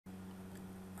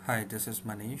Hi, this is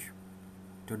Manish.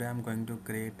 Today I'm going to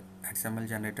create XML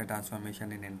generator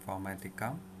transformation in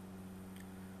Informatica.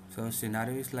 So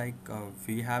scenario is like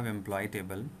we have employee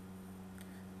table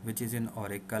which is in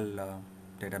Oracle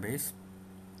database,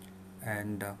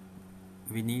 and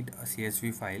we need a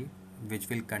CSV file which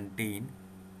will contain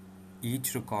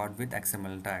each record with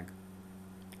XML tag.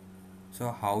 So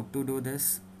how to do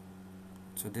this?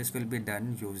 So this will be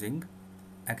done using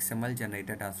XML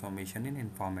generator transformation in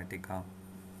Informatica.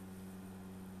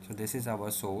 So this is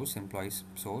our source, employees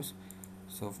source.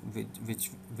 So which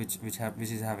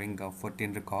is having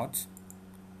 14 records.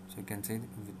 So you can say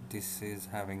this is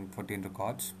having 14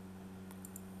 records,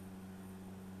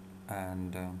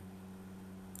 and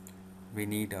we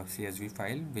need a CSV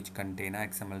file which contain a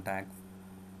XML tag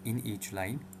in each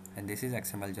line, and this is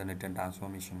XML generator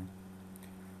transformation.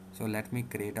 So let me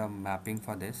create a mapping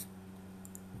for this.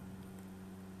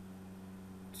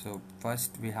 So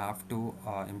first we have to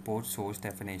import source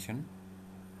definition.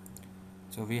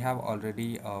 So we have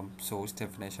already source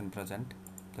definition present.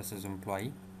 This is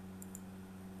employee.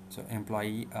 So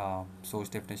employee source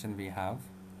definition we have.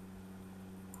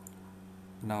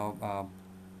 Now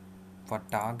for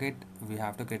target we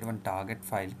have to create one target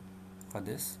file for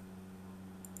this.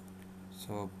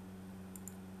 So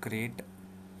create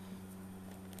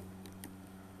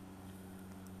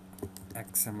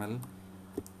XML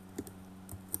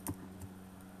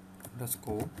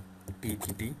underscore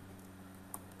tgt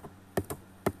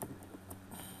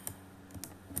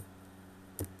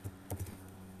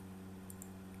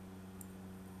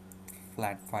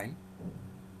flat file.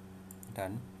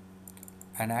 Done.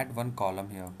 And add one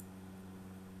column here.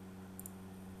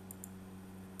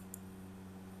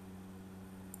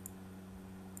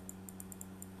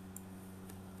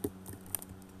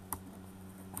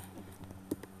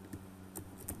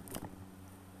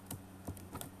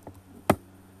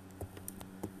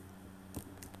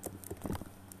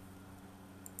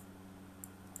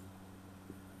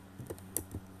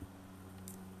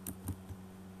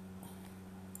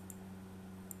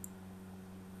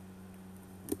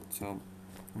 So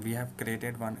we have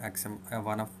created one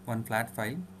flat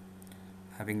file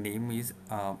having name is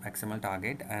XML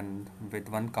target, and with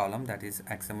one column that is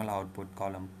XML output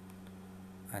column,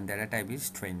 and data type is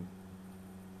string.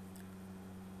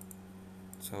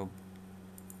 So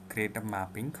create a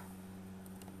mapping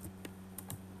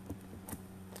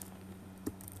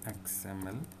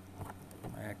XML.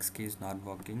 My X key is not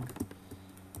working.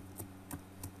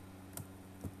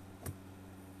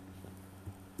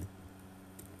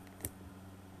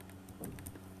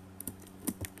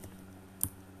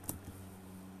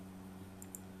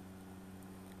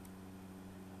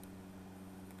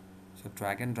 So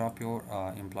drag and drop your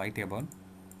employee table.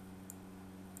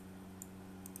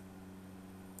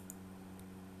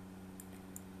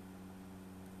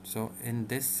 So in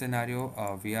this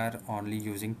scenario, we are only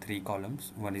using three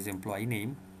columns. One is employee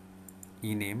name,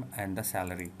 e-name, and the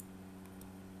salary.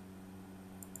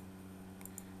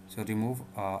 So remove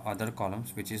other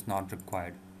columns which is not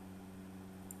required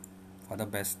for the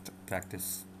best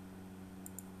practice.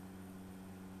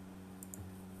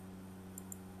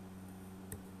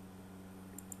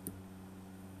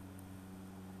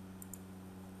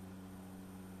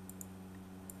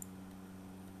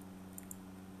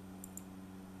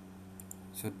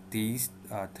 So these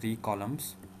three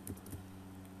columns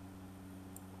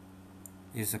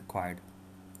is required.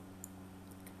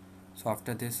 So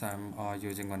after this I'm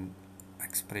using one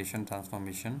expression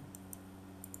transformation.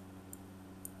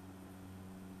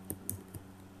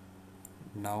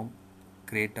 Now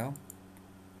create a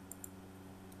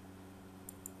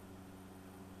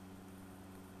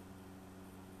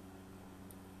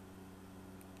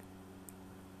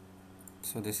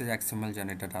so this is XML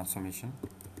generator transformation.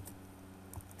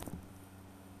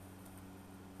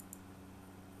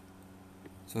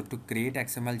 So to create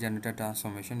XML generator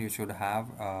transformation, you should have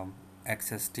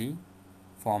XST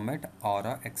format or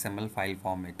a XML file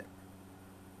format.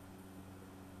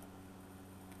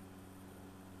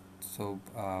 So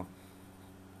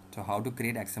so how to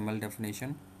create XML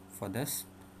definition for this?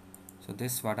 So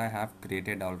this what I have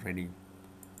created already.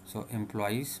 So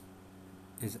employees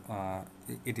is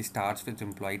it starts with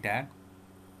employee tag,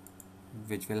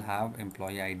 which will have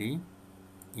employee ID,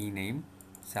 e-name,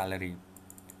 salary.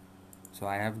 So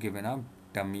I have given a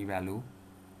dummy value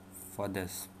for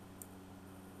this.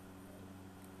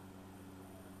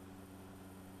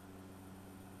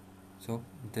 So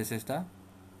this is the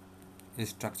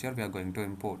structure we are going to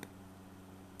import.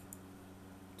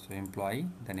 So employee,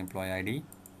 then employee ID,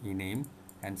 e-name,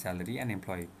 and salary, and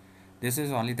employee. This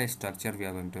is only the structure we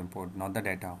are going to import, not the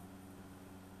data.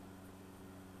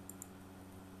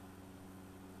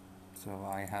 So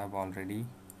I have already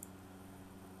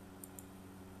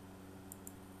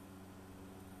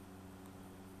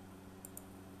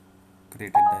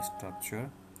created the structure.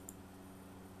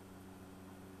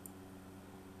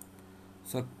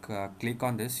 So click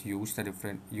on this, use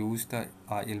the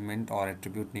element or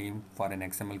attribute name for an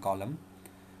XML column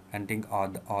and tick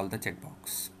all the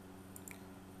checkbox.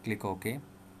 Click OK.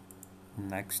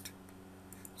 Next.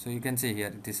 So you can see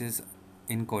here this is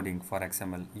encoding for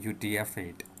XML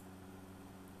UTF-8.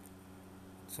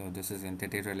 So this is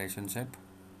entity relationship.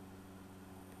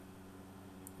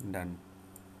 Done.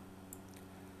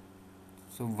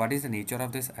 So what is the nature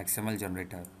of this XML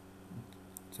generator?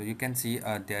 So you can see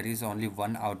there is only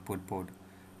one output port,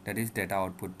 that is data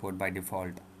output port by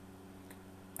default,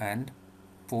 and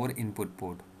four input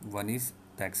port. One is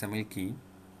the XML key,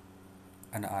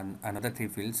 and another three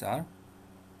fields are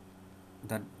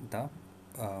the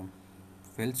uh,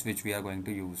 fields which we are going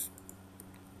to use.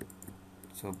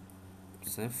 So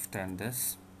shift and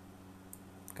this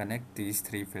connect these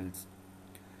three fields.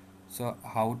 So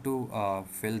how to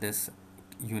fill this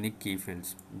unique key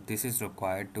fields? This is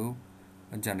required to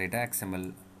generate a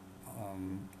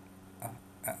um,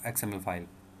 XML file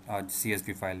or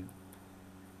CSV file.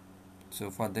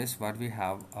 So for this, what we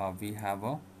have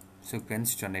a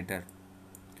sequence generator.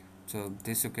 So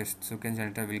this sequence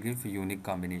generator will give unique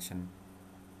combination.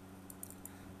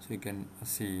 So you can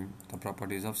see the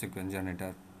properties of sequence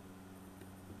generator.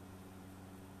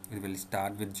 It will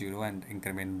start with 0 and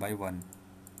increment by 1.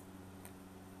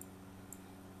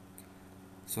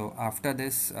 So after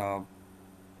this,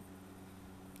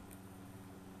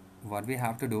 what we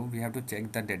have to do, we have to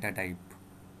check the data type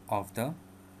of the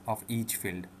of each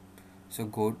field. So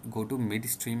go to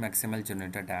midstream XML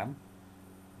generator tab,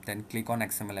 then click on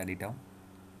XML editor.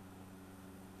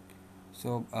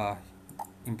 So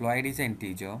employee ID is an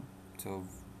integer, so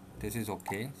this is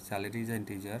okay. Salary is an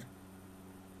integer,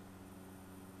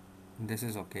 this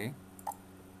is okay,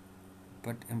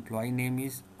 but employee name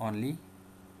is only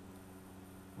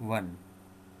 1.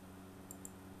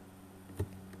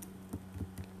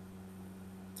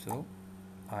 So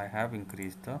I have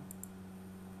increased the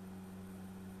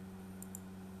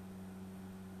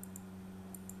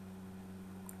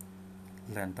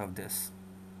length of this.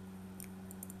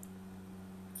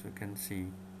 So you can see,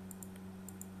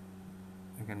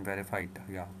 you can verify it.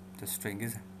 Yeah, the string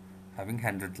is having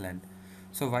 100 length.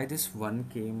 So why this one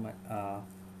came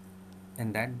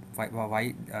in that?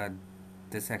 Why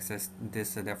this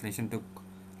definition took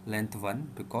length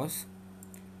 1? Because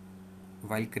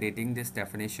while creating this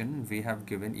definition, we have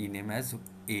given ename as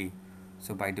a.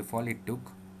 So by default, it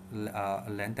took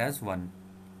length as 1.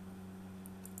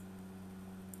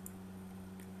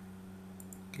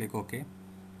 Click OK.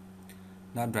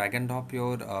 Now drag and drop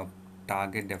your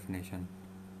target definition.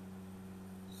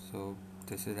 So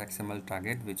this is XML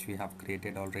target which we have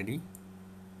created already,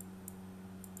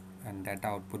 and data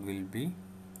output will be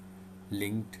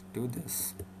linked to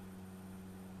this.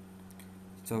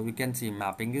 So we can see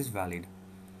mapping is valid.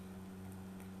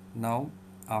 Now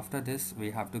after this,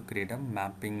 we have to create a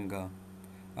mapping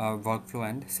workflow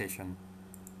and session.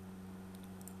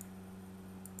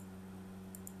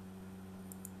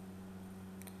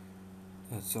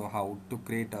 So how to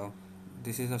create a,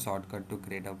 this is a shortcut to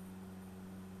create a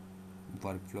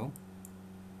workflow.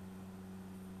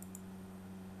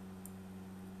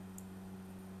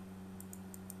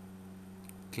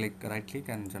 Right click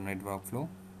and generate workflow.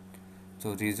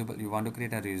 So reusable, you want to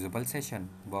create a reusable session,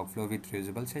 workflow with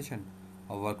reusable session,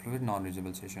 or workflow with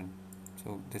non-reusable session.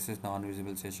 So this is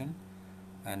non-reusable session,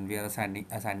 and we are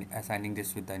assigning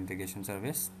this with the integration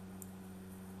service.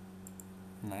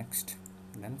 Next,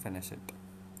 then finish it.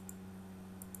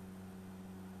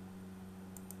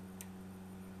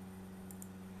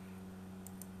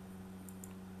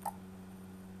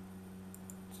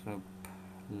 So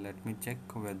let me check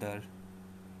whether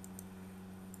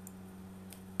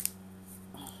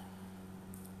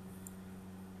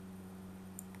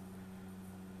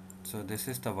so this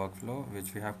is the workflow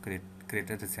which we have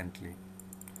created recently.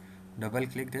 Double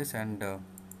click this and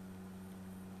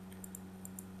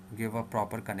give a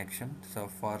proper connection. So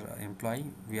for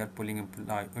employee, we are pulling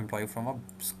employee from a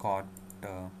Scott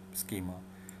schema.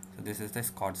 So this is the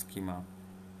Scott schema.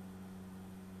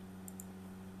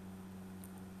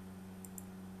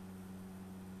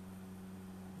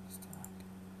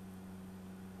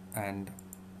 And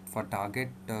for target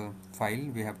file,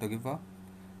 we have to give a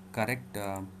correct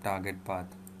target path.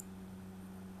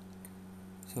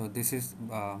 So this is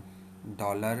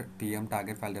 $pm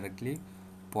target file directly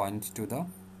points to the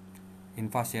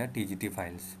infra-share TGT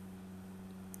files,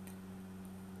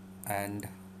 and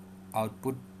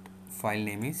output file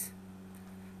name is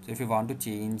So if you want to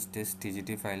change this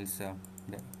tgt files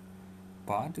the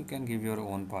path, you can give your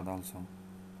own path also.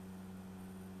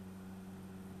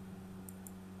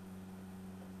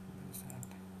 Is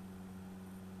that-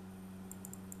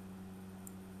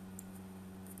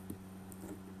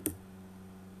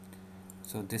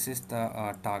 So this is the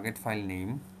target file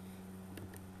name.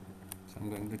 So I'm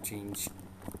going to change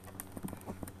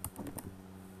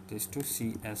this to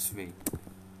CSV,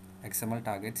 XML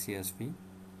target CSV.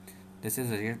 This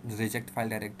is reject file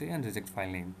directory and reject file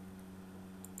name.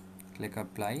 Click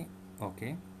apply.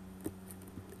 Okay.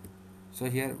 So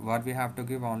here what we have to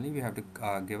give, only we have to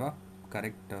give a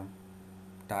correct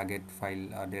target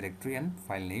file directory and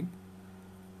file name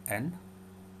and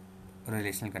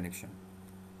relational connection.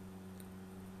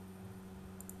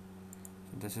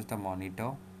 So this is the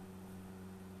monitor.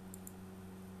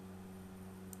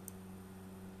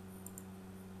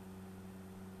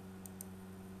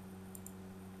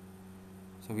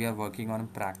 So we are working on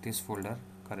practice folder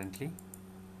currently.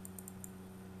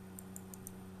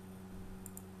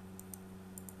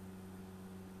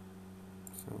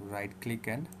 So right click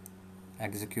and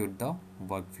execute the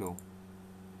workflow.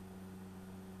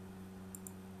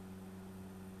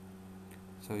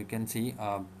 So you can see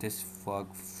this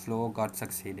workflow got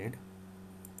succeeded.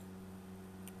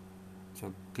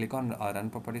 So click on run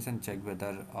properties and check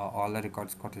whether all the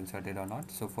records got inserted or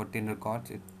not. So 14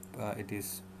 records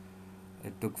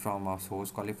it took from a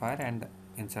source qualifier and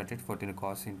inserted 14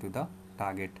 records into the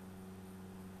target.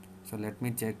 So let me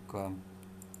check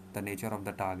the nature of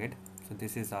the target. So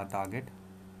this is our target.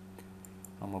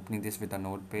 I'm opening this with a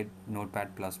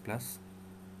notepad plus plus.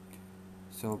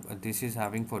 So this is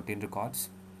having 14 records.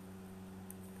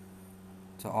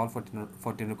 So all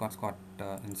 14 records got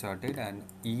inserted, and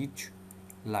each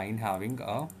line having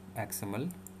a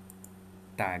XML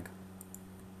tag.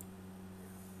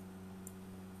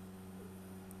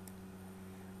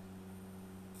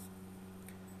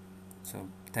 So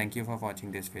thank you for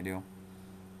watching this video.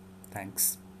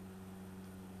 Thanks.